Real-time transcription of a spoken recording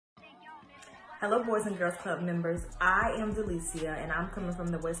Hello, Boys and Girls Club members. I am Delicia, and I'm coming from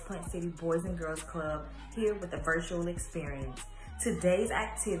the West Plant City Boys and Girls Club here with a virtual experience. Today's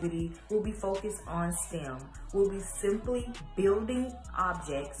activity will be focused on STEM. We'll be simply building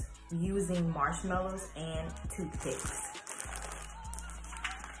objects using marshmallows and toothpicks.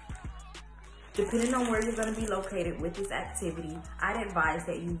 Depending on where you're going to be located with this activity, I'd advise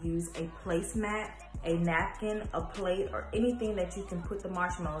that you use a placemat, a napkin, a plate, or anything that you can put the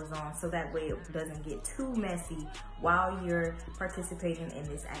marshmallows on so that way it doesn't get too messy while you're participating in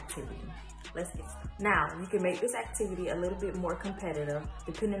this activity. Let's get started. Now, you can make this activity a little bit more competitive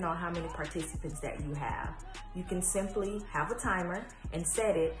depending on how many participants that you have. You can simply have a timer and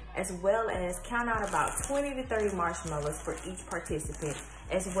set it, as well as count out about 20 to 30 marshmallows for each participant,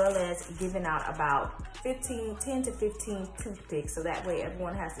 as well as giving out about 10 to 15 toothpicks, so that way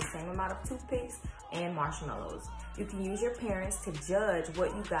everyone has the same amount of toothpicks and marshmallows. You can use your parents to judge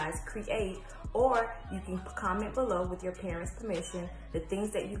what you guys create, or you can comment below with your parents' permission the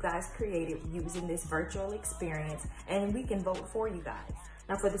things that you guys created using this virtual experience, and we can vote for you guys.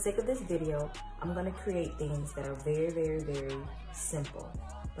 Now, for the sake of this video, I'm gonna create things that are very simple,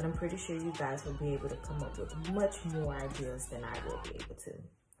 but I'm pretty sure you guys will be able to come up with much more ideas than I will be able to.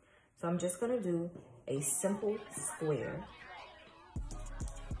 So I'm just gonna do a simple square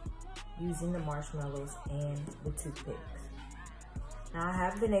using the marshmallows and the toothpicks. Now, I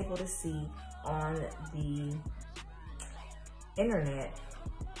have been able to see on the internet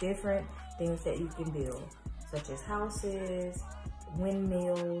different things that you can build, such as houses,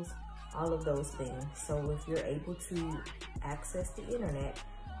 windmills, all of those things. So if you're able to access the internet,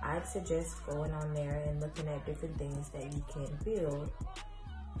 I'd suggest going on there and looking at different things that you can build,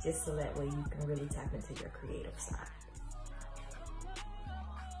 just so that way you can really tap into your creative side.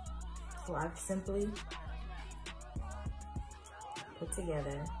 So I've simply put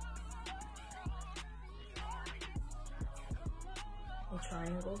together a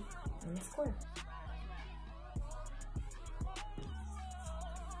triangle and a square.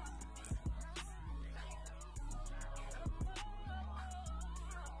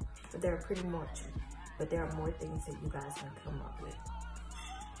 But there are more things that you guys can come up with.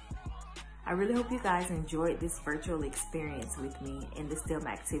 I really hope you guys enjoyed this virtual experience with me in the STEM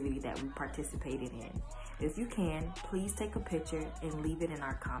activity that we participated in. If you can, please take a picture and leave it in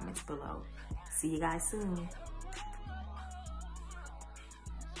our comments below. See you guys soon.